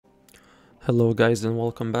Hello guys and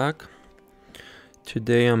welcome back.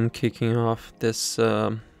 Today I'm kicking off this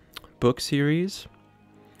book series,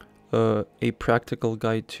 A Practical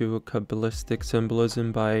Guide to Qabalistic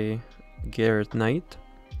Symbolism by Gareth Knight.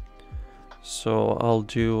 So I'll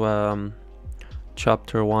do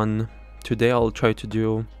chapter 1. Today I'll try to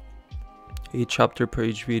do a chapter per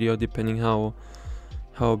each video depending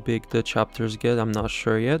how big the chapters get. I'm not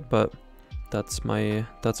sure yet, but that's my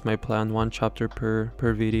plan, one chapter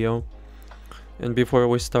per video. And before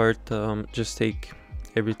we start, just take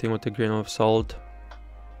everything with a grain of salt.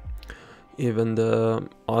 Even the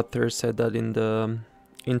author said that in the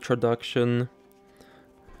introduction,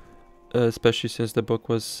 especially since the book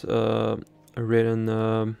was written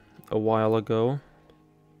a while ago.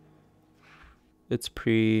 It's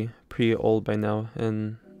pretty old by now,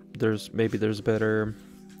 and there's better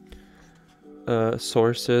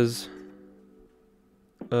sources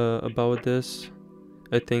about this.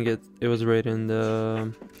 I think it was right in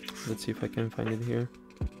the, let's see if I can find it here,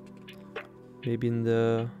 maybe in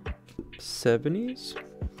the 70s.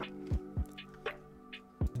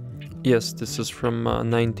 Yes, this is from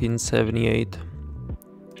 1978,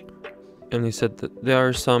 and he said that there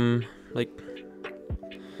are some like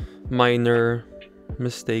minor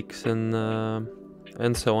mistakes and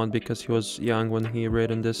so on, because he was young when he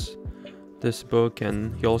read in this book,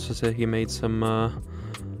 and he also said he made some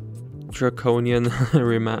draconian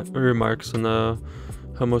remarks on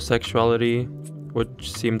homosexuality,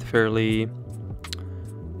 which seemed fairly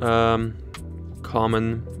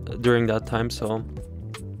common during that time. So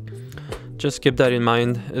just keep that in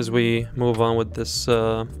mind as we move on with this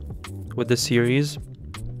series.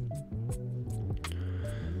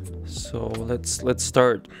 So let's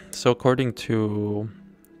start. So according to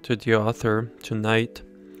the author, to Knight,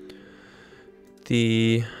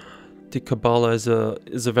 the Qabbalah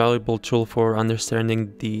is a valuable tool for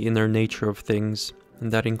understanding the inner nature of things,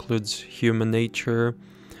 and that includes human nature.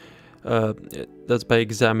 That's by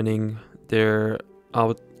examining their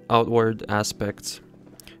outward aspects.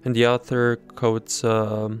 And the author quotes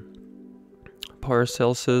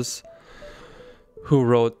Paracelsus, who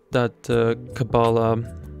wrote that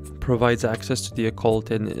Qabbalah provides access to the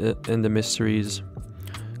occult and the mysteries.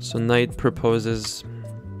 So Knight proposes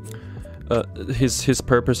his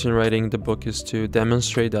purpose in writing the book is to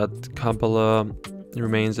demonstrate that Qabbalah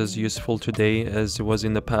remains as useful today as it was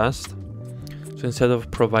in the past. So instead of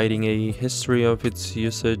providing a history of its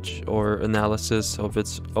usage or analysis of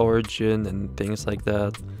its origin and things like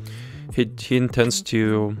that, he intends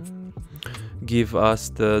to give us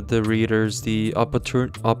the readers the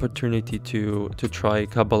opportunity to try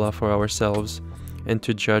Qabbalah for ourselves and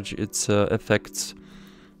to judge its effects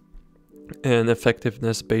and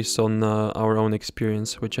effectiveness based on our own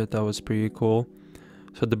experience, which I thought was pretty cool.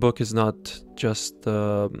 So the book is not just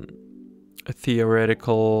a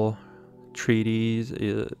theoretical treatise,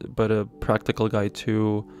 but a practical guide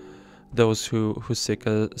to those who seek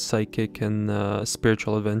a psychic and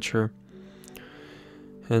spiritual adventure.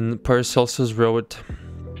 And Paracelsus wrote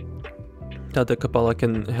that the Qabbalah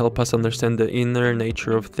can help us understand the inner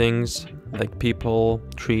nature of things, like people,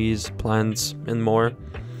 trees, plants, and more.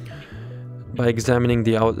 By examining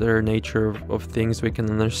the outer nature of things, we can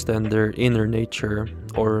understand their inner nature,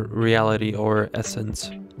 or reality, or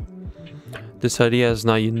essence. This idea is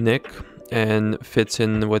not unique and fits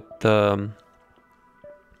in with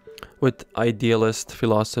idealist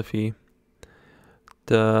philosophy.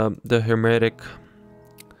 The Hermetic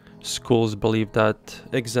schools believe that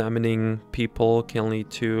examining people can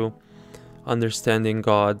lead to understanding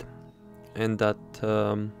God, and that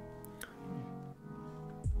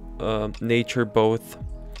nature both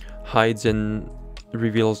hides and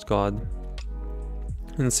reveals God.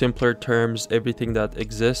 In simpler terms, everything that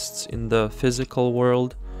exists in the physical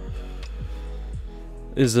world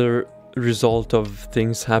is a result of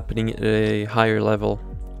things happening at a higher level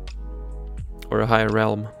or a higher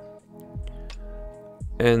realm,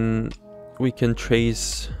 and we can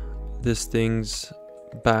trace these things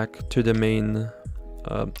back to the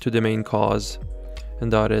main cause,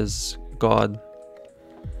 and that is God.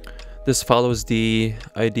 This follows the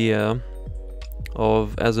idea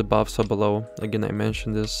of as above, so below. Again, I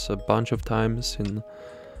mentioned this a bunch of times in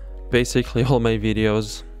basically all my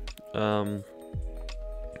videos.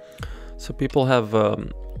 So people have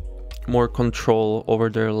more control over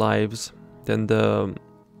their lives than the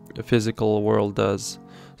physical world does.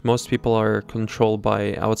 Most people are controlled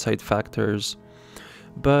by outside factors,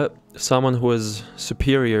 but someone who is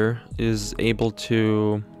superior is able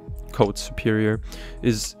to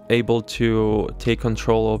is able to take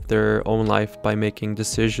control of their own life by making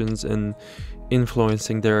decisions and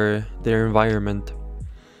influencing their environment.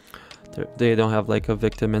 They don't have like a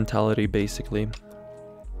victim mentality, basically.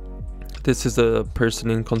 This is a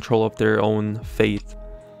person in control of their own fate.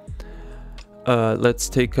 Let's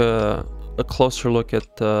take a closer look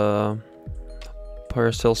at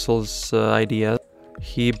Paracelsus' idea.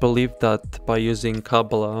 He believed that by using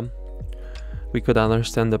Qabbalah, we could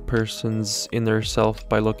understand a person's inner self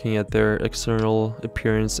by looking at their external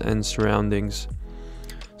appearance and surroundings.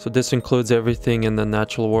 So this includes everything in the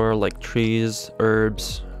natural world, like trees,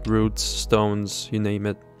 herbs, roots, stones, you name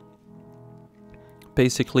it.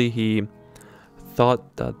 Basically, he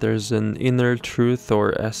thought that there's an inner truth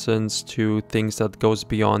or essence to things that goes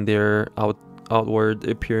beyond their outward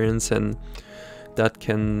appearance, and that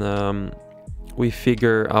can we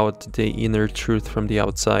figure out the inner truth from the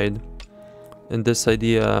outside. And this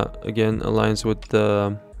idea again aligns with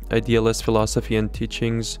the idealist philosophy and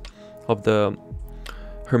teachings of the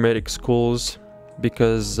Hermetic schools,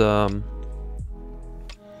 because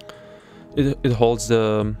it holds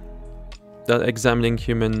that examining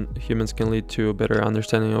humans can lead to a better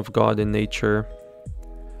understanding of God and nature.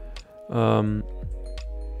 So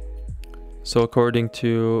according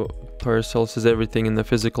to Paracelsus, everything in the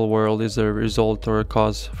physical world is a result or a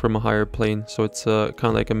cause from a higher plane. So it's kind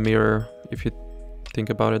of like a mirror, if you think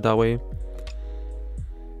about it that way.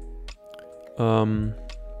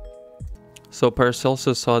 So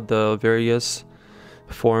Paracelsus saw the various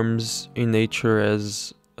forms in nature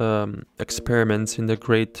as experiments in the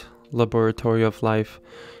great laboratory of life.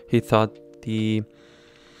 He thought the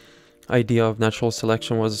idea of natural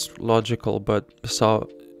selection was logical, but saw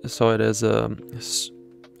it as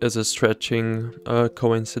a stretching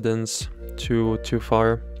coincidence too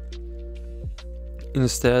far.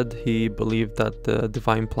 Instead, he believed that the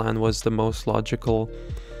divine plan was the most logical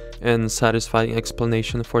and satisfying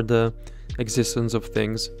explanation for the existence of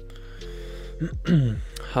things.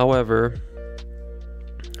 However,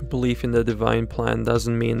 belief in the divine plan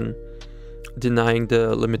doesn't mean denying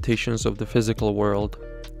the limitations of the physical world.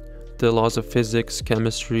 The laws of physics,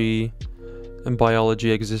 chemistry, and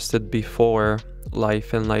biology existed before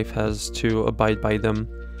life, and life has to abide by them.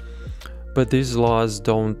 But these laws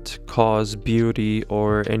don't cause beauty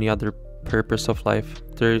or any other purpose of life.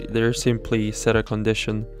 They're simply set a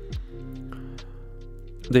condition.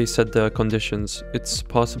 They set the conditions. It's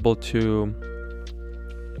possible to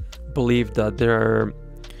believe that there are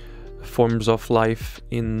forms of life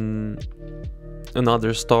in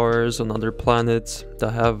other stars, on other planets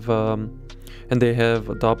that have and they have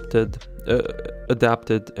adapted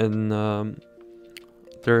and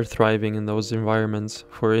they're thriving in those environments.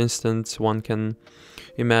 For instance, one can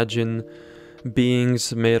imagine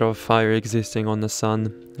beings made of fire existing on the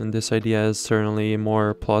sun, and this idea is certainly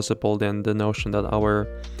more plausible than the notion that our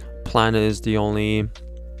planet is the only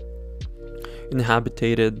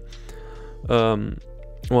inhabited one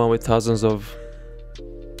with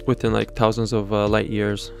within like thousands of light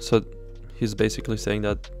years. So he's basically saying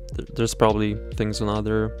that there's probably things on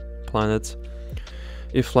other planets.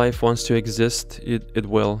 If life wants to exist, it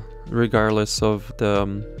will, regardless of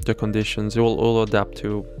the conditions. It will adapt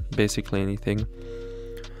to basically anything.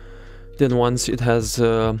 Then once it has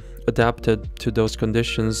adapted to those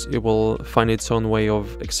conditions, it will find its own way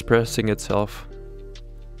of expressing itself,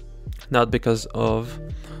 not because of,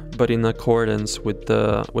 but in accordance with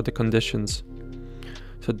the conditions.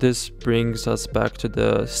 So this brings us back to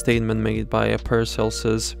the statement made by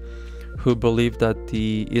Paracelsus, who believed that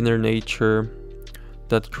the inner nature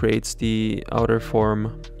that creates the outer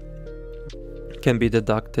form can be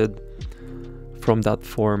deducted from that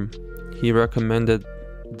form. He recommended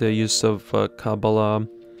the use of Qabbalah,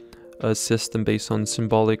 a system based on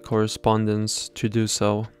symbolic correspondence, to do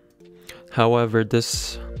so. However,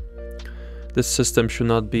 this system should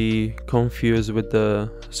not be confused with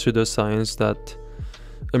the pseudoscience that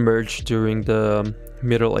emerged during the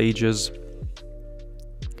Middle Ages,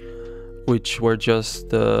 which were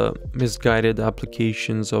just misguided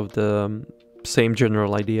applications of the same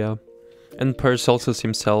general idea. And Paracelsus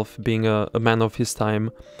himself, being a man of his time,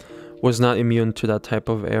 was not immune to that type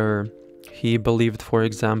of error. He believed, for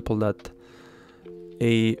example, that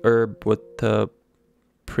a herb with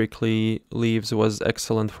prickly leaves was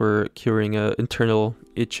excellent for curing internal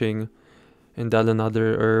itching, and that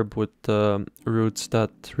another herb with roots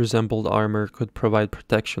that resembled armor could provide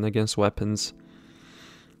protection against weapons.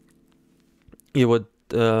 It would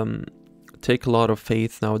take a lot of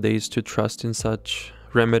faith nowadays to trust in such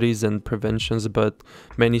remedies and preventions, but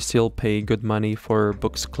many still pay good money for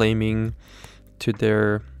books claiming to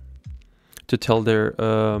tell their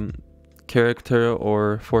character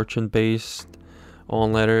or fortune based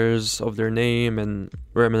on letters of their name and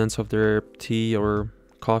remnants of their tea or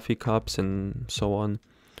coffee cups and so on.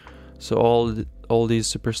 So all these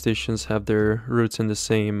superstitions have their roots in the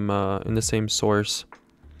same source.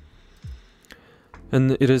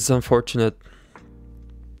 And it is unfortunate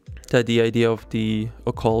that the idea of the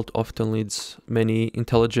occult often leads many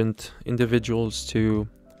intelligent individuals to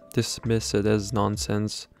dismiss it as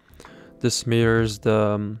nonsense. This mirrors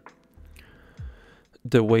the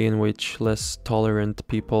way in which less tolerant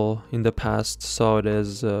people in the past saw it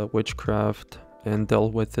as witchcraft and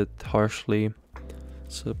dealt with it harshly.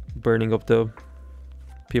 So burning of the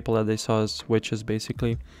people that they saw as witches,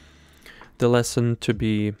 basically. The lesson to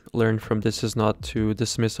be learned from this is not to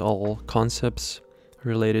dismiss all concepts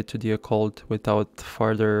related to the occult without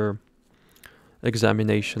further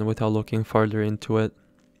examination, without looking farther into it.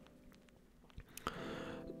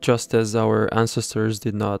 Just as our ancestors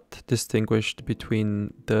did not distinguish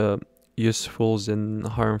between the useful and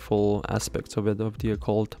harmful aspects of it, of the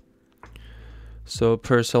occult. So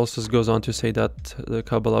Paracelsus goes on to say that the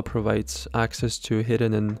Kabbalah provides access to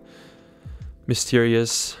hidden and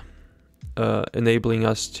mysterious, enabling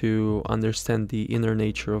us to understand the inner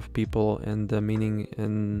nature of people and the meaning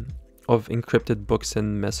of encrypted books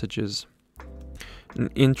and messages. And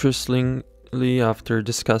interestingly, after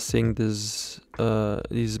discussing these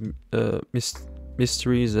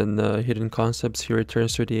mysteries and hidden concepts, he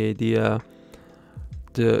returns to the idea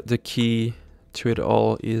the key to it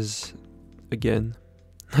all is, again,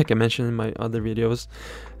 like I mentioned in my other videos,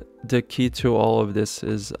 the key to all of this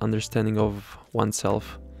is understanding of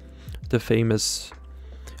oneself. The famous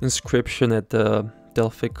inscription at the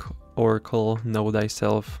Delphic Oracle, "Know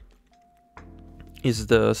thyself," is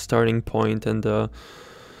the starting point and the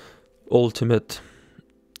ultimate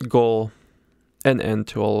goal and end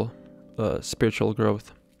to all spiritual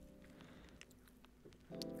growth.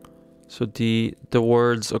 So the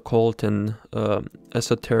words occult and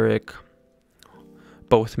esoteric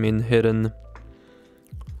both mean hidden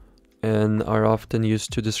and are often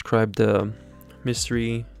used to describe the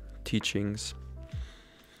mystery teachings,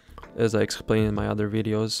 as I explained in my other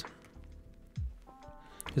videos.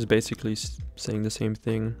 Is basically saying the same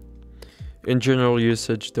thing. In general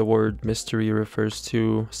usage, the word mystery refers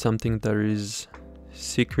to something that is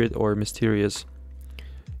secret or mysterious.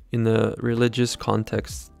 In a religious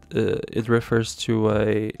context, it refers to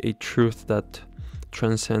a truth that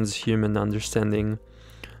transcends human understanding,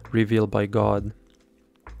 revealed by God.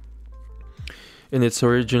 In its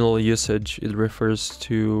original usage, it refers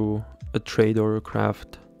to a trade or a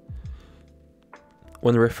craft.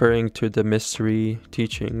 When referring to the mystery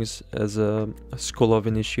teachings as a school of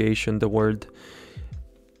initiation, the word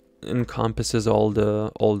encompasses all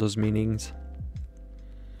those meanings.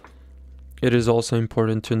 It is also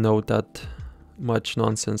important to note that much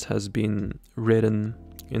nonsense has been written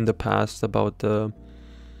in the past about the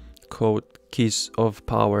quote keys of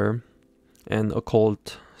power and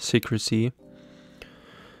occult secrecy.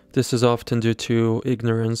 This is often due to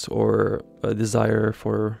ignorance or a desire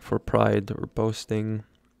for pride or boasting.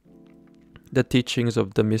 The teachings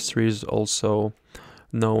of the mysteries, also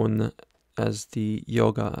known as the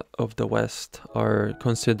yoga of the West, are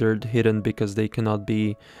considered hidden because they cannot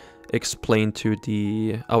be explained to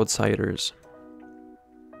the outsiders.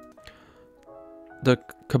 The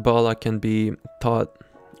Kabbalah can be thought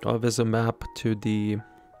of as a map to the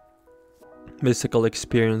mystical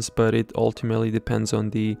experience, but it ultimately depends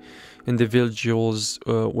on the individual's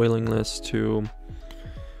willingness to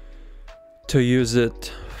use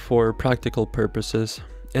it for practical purposes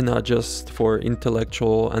and not just for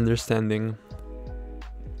intellectual understanding.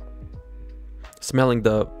 Smelling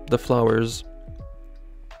the flowers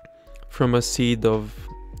from a seed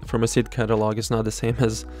catalog is not the same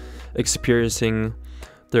as experiencing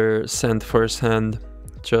their scent firsthand.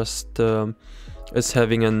 Just as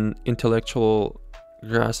having an intellectual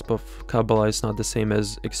grasp of Kabbalah is not the same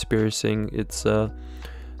as experiencing its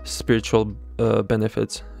spiritual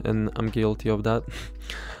benefits, and I'm guilty of that.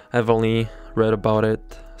 I've only read about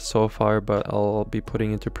it so far, but I'll be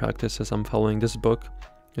putting into practice as I'm following this book,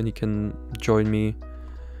 and you can join me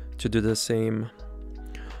to do the same.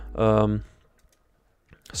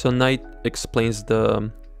 So Knight explains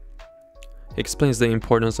the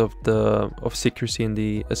importance of secrecy in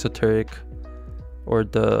the esoteric or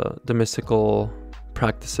the mystical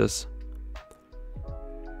practices,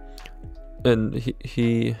 and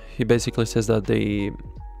he basically says that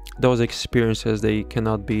those experiences, they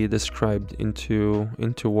cannot be described into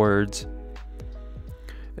words,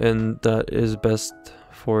 and that is best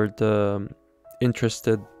for the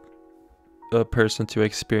interested person to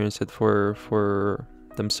experience it for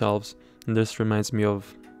themselves. And this reminds me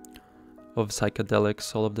of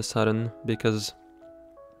psychedelics all of a sudden, because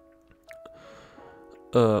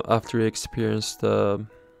after you experience the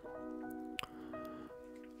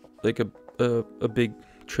like a big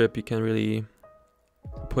trip. You can really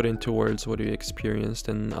put into words what you experienced,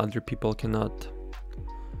 and other people cannot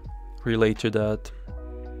relate to that,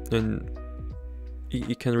 and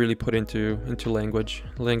you can really put into language.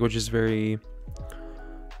 Language is very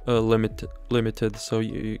limited, so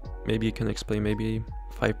maybe you can explain maybe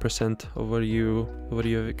 5% of what you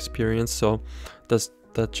have experienced. So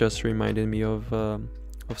that just reminded me of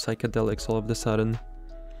psychedelics all of a sudden.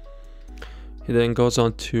 He then goes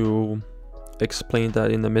on to explain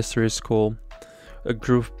that in the mystery school, a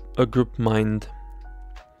group mind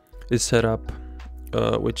is set up,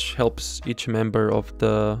 which helps each member of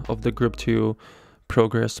the group to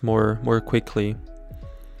progress more quickly.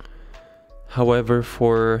 However,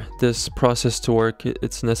 for this process to work,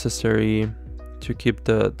 it's necessary to keep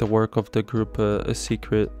the work of the group a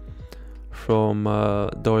secret from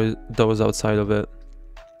those outside of it.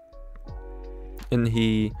 And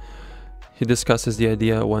he discusses the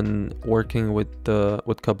idea when working with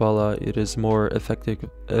Qabala, it is more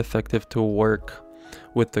effective to work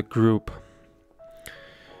with the group.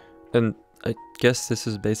 And I guess this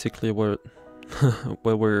is basically what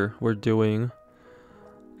we're doing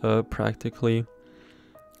practically.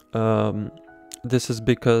 This is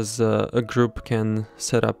because a group can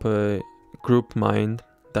set up a group mind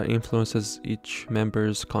that influences each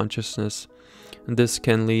member's consciousness, and this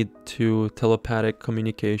can lead to telepathic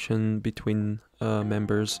communication between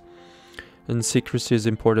members. And secrecy is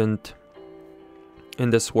important in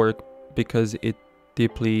this work because it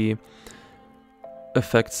deeply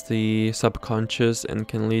affects the subconscious and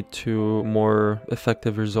can lead to more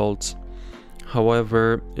effective results.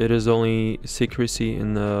 However, it is only secrecy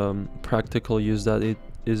in practical use that it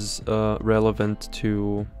is relevant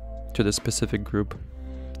to the specific group.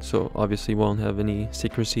 So obviously won't have any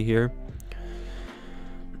secrecy here.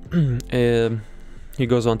 He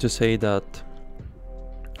goes on to say that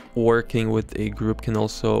working with a group can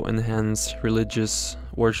also enhance religious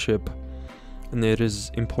worship, and it is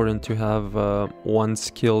important to have one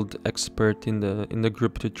skilled expert in the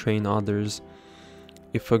group to train others.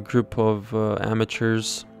 If a group of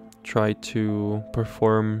amateurs try to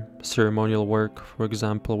perform ceremonial work, for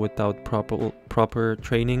example, without proper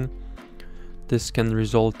training, this can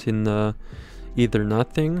result in either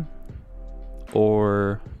nothing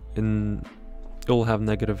or it will have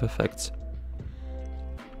negative effects,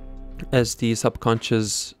 as the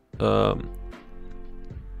subconscious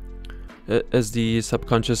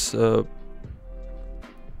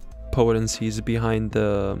potencies behind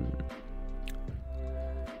the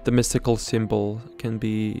mystical symbol can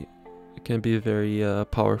be very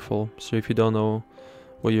powerful. So if you don't know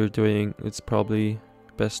what you're doing, it's probably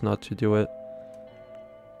best not to do it.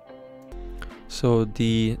 So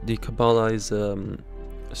the Qabala is a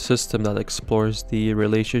system that explores the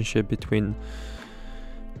relationship between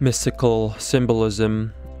mystical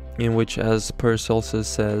symbolism, in which, as Paracelsus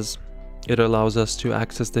says, it allows us to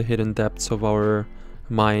access the hidden depths of our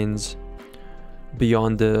minds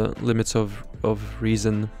beyond the limits of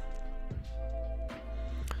reason.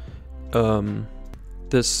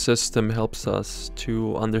 This system helps us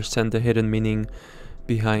to understand the hidden meaning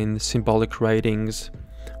behind symbolic writings,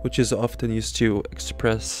 which is often used to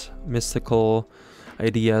express mystical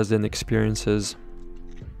ideas and experiences.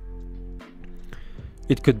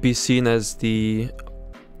 It could be seen as the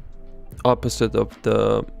opposite of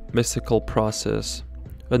the mystical process.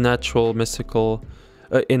 A natural mystic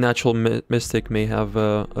may have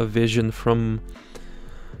a vision from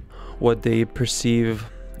what they perceive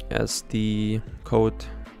as the quote,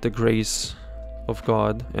 the grace of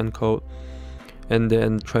God, end quote, and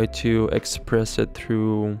then try to express it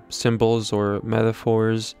through symbols or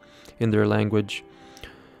metaphors in their language.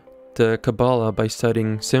 The Qabala, by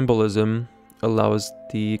studying symbolism, allows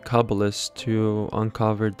the Kabbalist to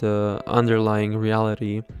uncover the underlying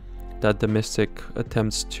reality that the mystic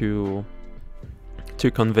attempts to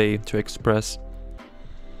convey, to express.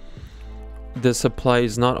 This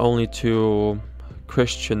applies not only to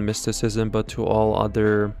Christian mysticism, but to all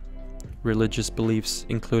other religious beliefs,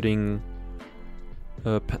 including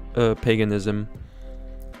paganism.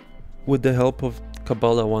 With the help of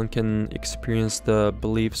Qabala, one can experience the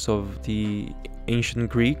beliefs of the ancient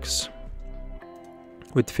Greeks,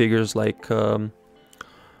 with figures like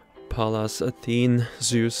Pallas Athene,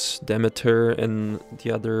 Zeus, Demeter, and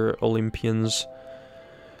the other Olympians,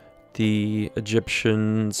 the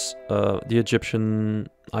Egyptian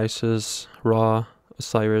Isis, Ra,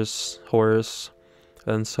 Osiris, Horus,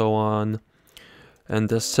 and so on, and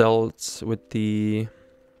the Celts with the,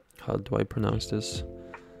 how do I pronounce this?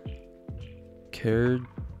 Caridwen?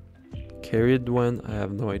 I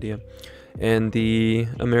have no idea. And the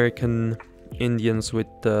American Indians with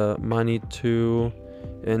Manitou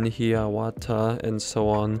and Hiawatha and so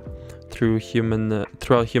on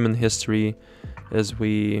throughout human history as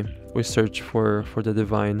we search for the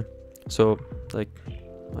divine. So, like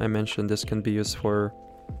I mentioned, this can be used for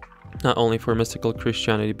not only for mystical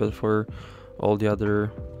Christianity but for all the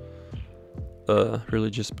other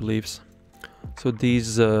religious beliefs. So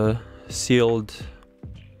these sealed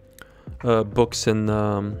books and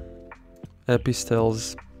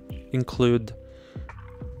epistles include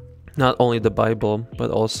not only the Bible but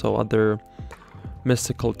also other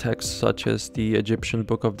mystical texts such as the Egyptian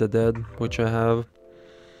Book of the Dead, which I have,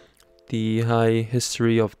 the High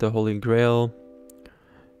History of the Holy Grail,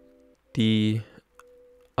 the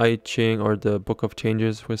I Ching or the Book of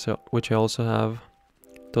Changes, which I also have.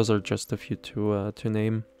 Those are just a few to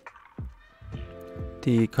name.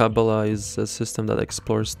 The Qabbalah is a system that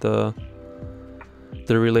explores the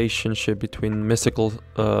relationship between mystical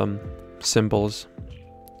symbols,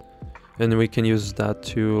 and we can use that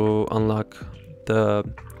to unlock the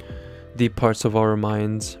deep parts of our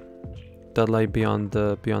minds that lie beyond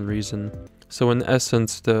reason. So in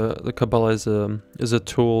essence, the Kabbalah is a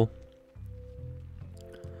tool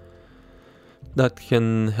that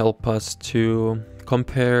can help us to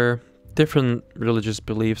compare different religious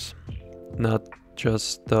beliefs, not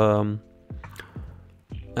just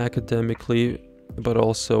academically, but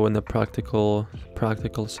also in a practical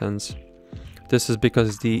sense. This is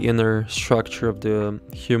because the inner structure of the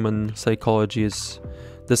human psychology is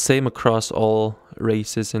the same across all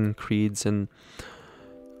races and creeds, and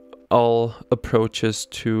all approaches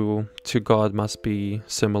to God must be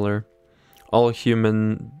similar. All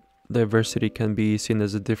human diversity can be seen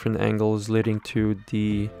as a different angles leading to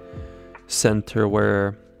the center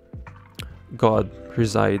where God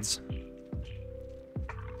resides.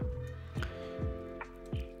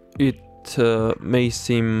 It may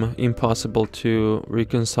seem impossible to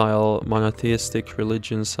reconcile monotheistic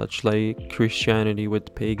religions such like Christianity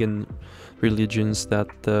with pagan religions that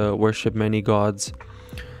worship many gods,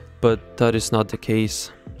 but that is not the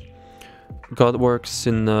case. God works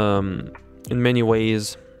in many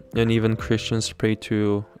ways, and even Christians pray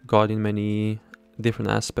to God in many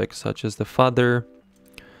different aspects, such as the Father,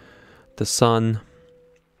 the Son,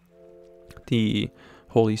 the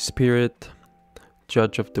Holy Spirit,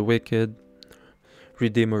 Judge of the wicked,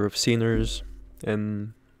 Redeemer of sinners,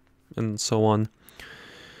 and so on.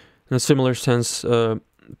 In a similar sense,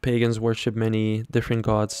 pagans worship many different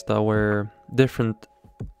gods that were different.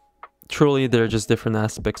 Truly, they're just different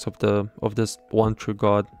aspects of this one true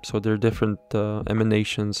God. So they're different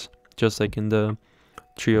emanations, just like in the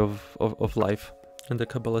tree of life, in the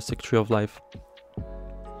Kabbalistic tree of life.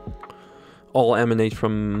 All emanate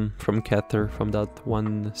from Keter, from that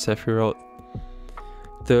one Sephirot.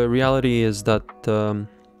 The reality is that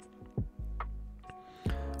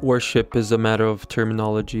worship is a matter of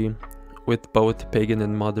terminology, with both pagan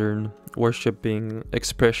and modern worship being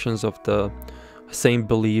expressions of the same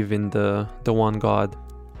belief in the one God.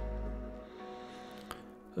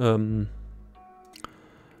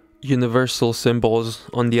 Universal symbols,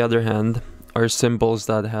 on the other hand, are symbols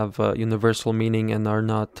that have universal meaning and are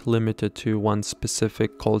not limited to one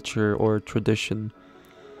specific culture or tradition.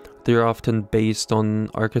 They are often based on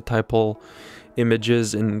archetypal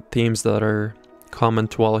images and themes that are common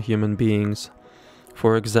to all human beings.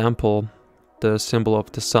 For example, the symbol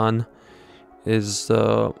of the sun is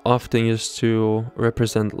often used to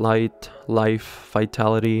represent light, life,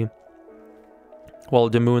 vitality, while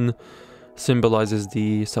the moon symbolizes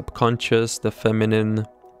the subconscious, the feminine,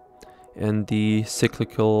 and the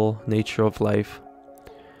cyclical nature of life.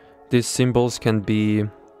 These symbols can be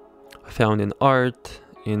found in art,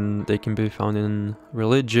 they can be found in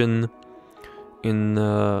religion, in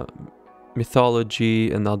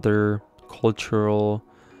mythology, and other cultural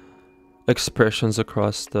expressions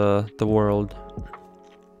across the world.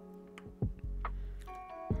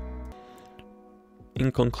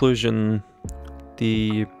 In conclusion,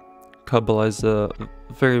 the Kabbalah is a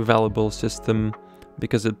very valuable system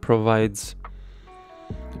because it provides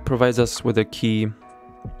us with a key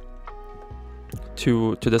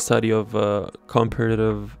to the study of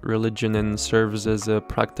comparative religion, and serves as a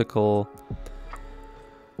practical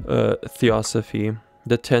theosophy.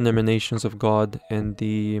 The 10 emanations of God and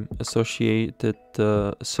the associated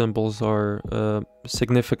symbols are a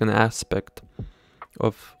significant aspect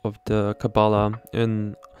of the Kabbalah,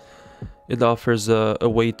 and it offers a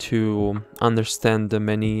way to understand the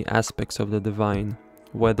many aspects of the divine,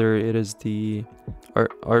 whether it is the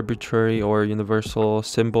arbitrary or universal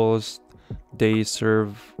symbols. They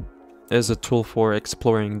serve as a tool for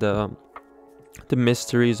exploring the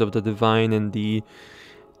mysteries of the divine and the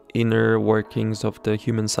inner workings of the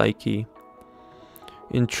human psyche.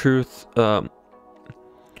 In truth,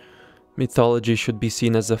 mythology should be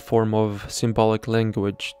seen as a form of symbolic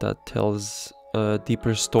language that tells a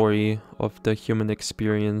deeper story of the human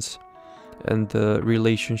experience and the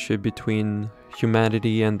relationship between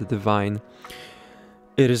humanity and the divine.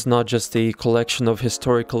 It is not just a collection of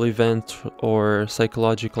historical events or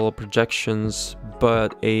psychological projections,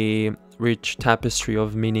 but a rich tapestry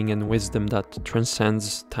of meaning and wisdom that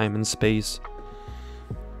transcends time and space.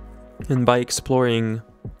 And by exploring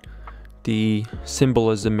the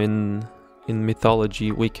symbolism in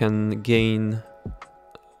mythology, we can gain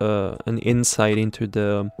an insight into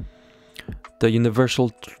the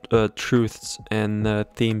universal truths and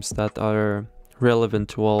themes that are relevant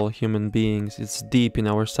to all human beings. It's deep in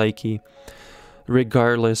our psyche,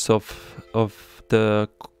 regardless of the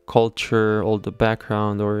culture or the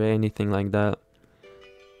background or anything like that.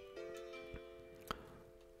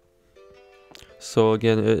 So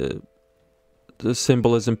again, the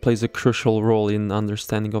symbolism plays a crucial role in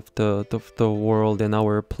understanding of the world and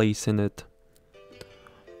our place in it.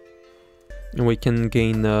 And we can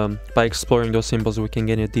gain, by exploring those symbols, we can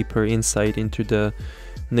gain a deeper insight into the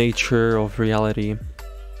nature of reality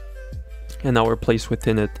and our place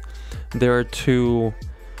within it. There are two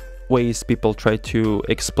ways people try to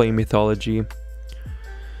explain mythology.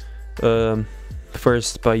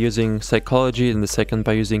 First by using psychology, and the second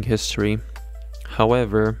by using history.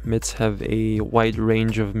 However, myths have a wide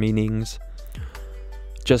range of meanings.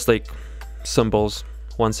 Just like symbols,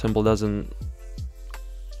 one symbol doesn't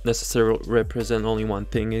necessarily represent only one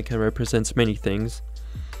thing, it can represent many things.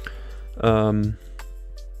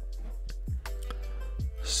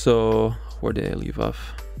 So, where did I leave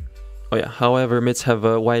off? Oh yeah, however, myths have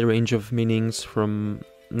a wide range of meanings, from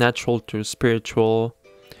natural to spiritual,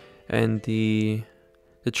 and the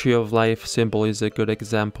Tree of Life symbol is a good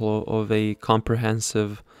example of a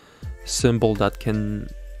comprehensive symbol that can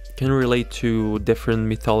relate to different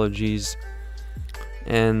mythologies.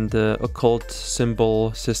 And occult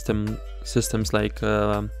symbol systems like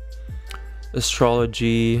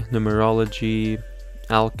astrology, numerology,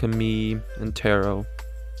 alchemy, and tarot.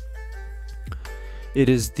 It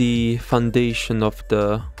is the foundation of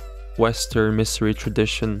the Western mystery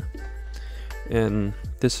tradition, and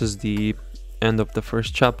this is the end of the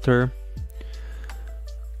first chapter.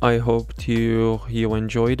 I hope you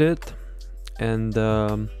enjoyed it, and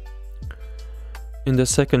in the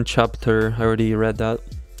second chapter, I already read that,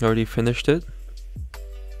 I already finished it,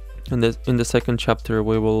 and in the second chapter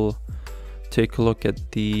we will take a look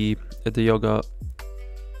at the yoga,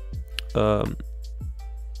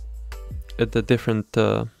 at the different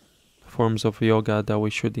forms of yoga that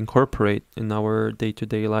we should incorporate in our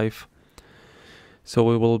day-to-day life. So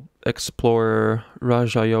we will explore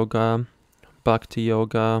Raja Yoga, Bhakti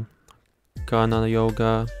Yoga, Gnana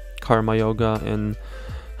Yoga, Karma Yoga, and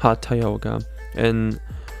Hatha Yoga. And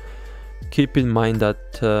keep in mind that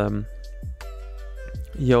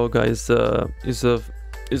yoga is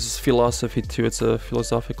philosophy too. It's a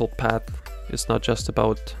philosophical path. It's not just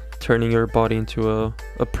about turning your body into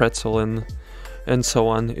a pretzel and so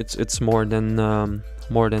on. It's more than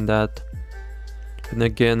that. And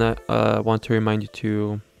again, I want to remind you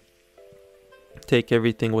to take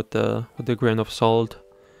everything with a grain of salt,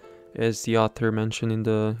 as the author mentioned in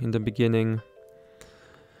the beginning.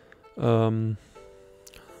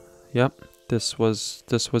 Yep, this was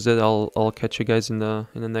it. I'll catch you guys in the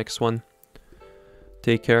next one.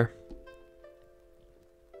 Take care.